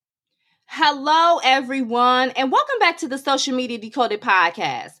Hello, everyone, and welcome back to the Social Media Decoded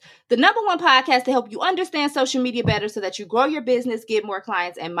podcast, the number one podcast to help you understand social media better so that you grow your business, get more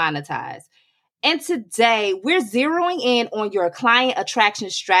clients, and monetize. And today, we're zeroing in on your client attraction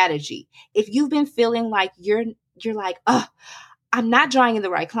strategy. If you've been feeling like you're like, I'm not drawing in the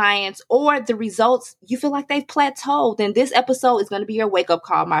right clients, or the results, you feel like they've plateaued, then this episode is going to be your wake-up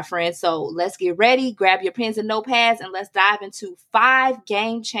call, my friend. So let's get ready, grab your pens and notepads, and let's dive into 5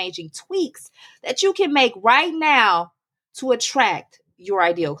 game-changing tweaks that you can make right now to attract your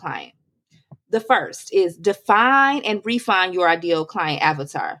ideal client. The first is define and refine your ideal client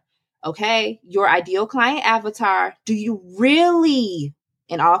avatar. Okay? Your ideal client avatar, do you really,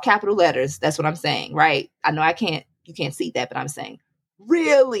 in all capital letters, that's what I'm saying, right? I know you can't see that, but I'm saying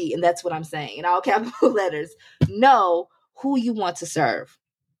really, and that's what I'm saying in all capital letters, know who you want to serve.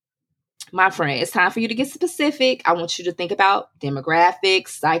 My friend, it's time for you to get specific. I want you to think about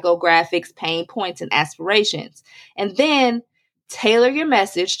demographics, psychographics, pain points, and aspirations. And then tailor your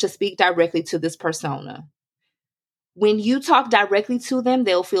message to speak directly to this persona. When you talk directly to them,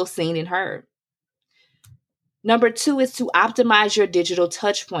 they'll feel seen and heard. Number 2 is to optimize your digital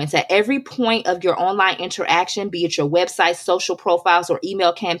touch points. At every point of your online interaction, be it your website, social profiles, or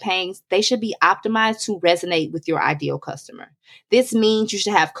email campaigns, they should be optimized to resonate with your ideal customer. This means you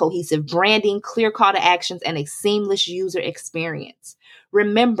should have cohesive branding, clear call to actions, and a seamless user experience.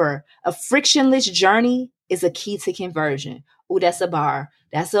 Remember, a frictionless journey is a key to conversion. Oh, that's a bar.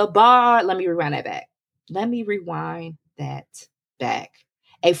 That's a bar. Let me rewind that back.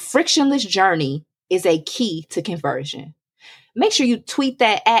 A frictionless journey is a key to conversion. Make sure you tweet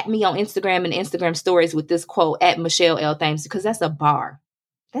that at me on Instagram and Instagram stories with this quote at Michelle L. Thames, because that's a bar.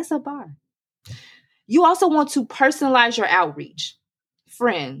 That's a bar. You also want to personalize your outreach.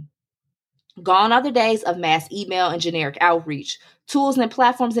 Friend, gone are the days of mass email and generic outreach. Tools and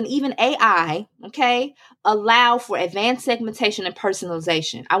platforms and even AI, allow for advanced segmentation and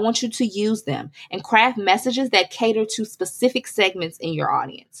personalization. I want you to use them and craft messages that cater to specific segments in your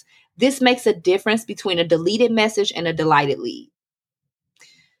audience. This makes a difference between a deleted message and a delighted lead.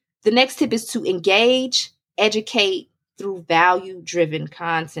 The next tip is to engage, educate through value-driven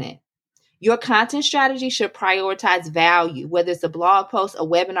content. Your content strategy should prioritize value, whether it's a blog post, a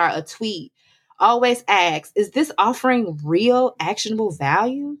webinar, a tweet. Always ask, is this offering real, actionable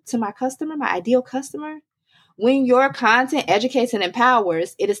value to my customer, my ideal customer? When your content educates and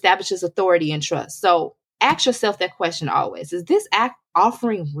empowers, it establishes authority and trust. So ask yourself that question always. Is this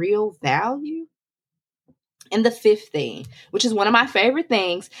offering real value? And the 5th thing, which is one of my favorite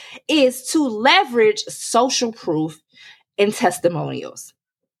things, is to leverage social proof and testimonials.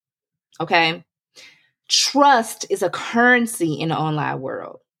 Okay? Trust is a currency in the online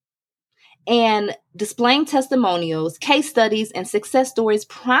world. And displaying testimonials, case studies, and success stories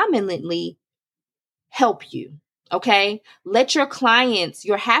prominently help you. Okay? Let your clients,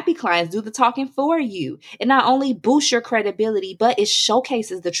 your happy clients, do the talking for you. It not only boosts your credibility, but it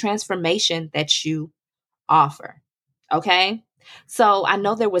showcases the transformation that you offer. Okay? So I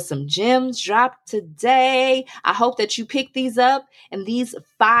know there was some gems dropped today. I hope that you pick these up, and these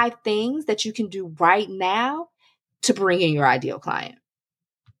 5 things that you can do right now to bring in your ideal client.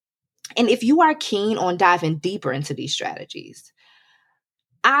 And if you are keen on diving deeper into these strategies,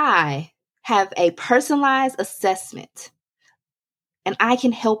 I have a personalized assessment, and I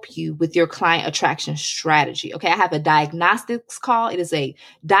can help you with your client attraction strategy. Okay, I have a diagnostics call. It is a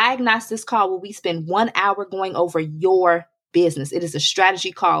diagnostics call where we spend 1 hour going over your business. It is a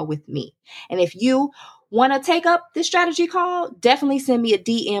strategy call with me. And if you want to take up this strategy call, definitely send me a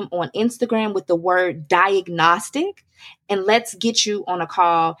DM on Instagram with the word diagnostic, and let's get you on a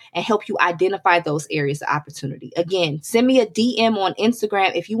call and help you identify those areas of opportunity. Again, send me a DM on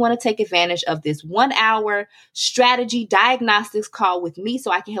Instagram if you want to take advantage of this 1 hour strategy diagnostics call with me, so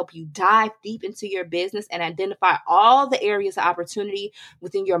I can help you dive deep into your business and identify all the areas of opportunity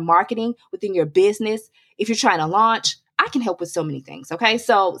within your marketing, within your business. If you're trying to launch, I can help with so many things. Okay.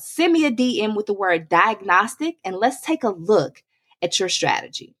 So send me a DM with the word diagnostic, and let's take a look at your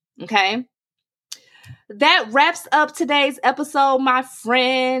strategy. Okay. That wraps up today's episode, my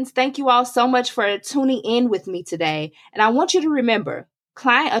friends. Thank you all so much for tuning in with me today. And I want you to remember,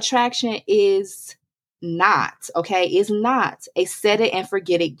 client attraction is not a set it and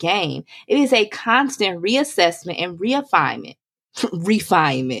forget it game. It is a constant reassessment and refinement.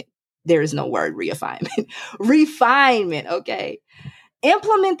 Refinement. There is no word refinement. Refinement, okay?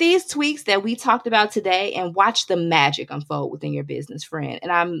 Implement these tweaks that we talked about today and watch the magic unfold within your business, friend.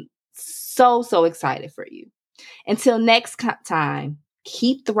 And I'm so excited for you. Until next time,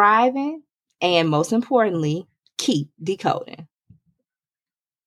 keep thriving, and most importantly, keep decoding.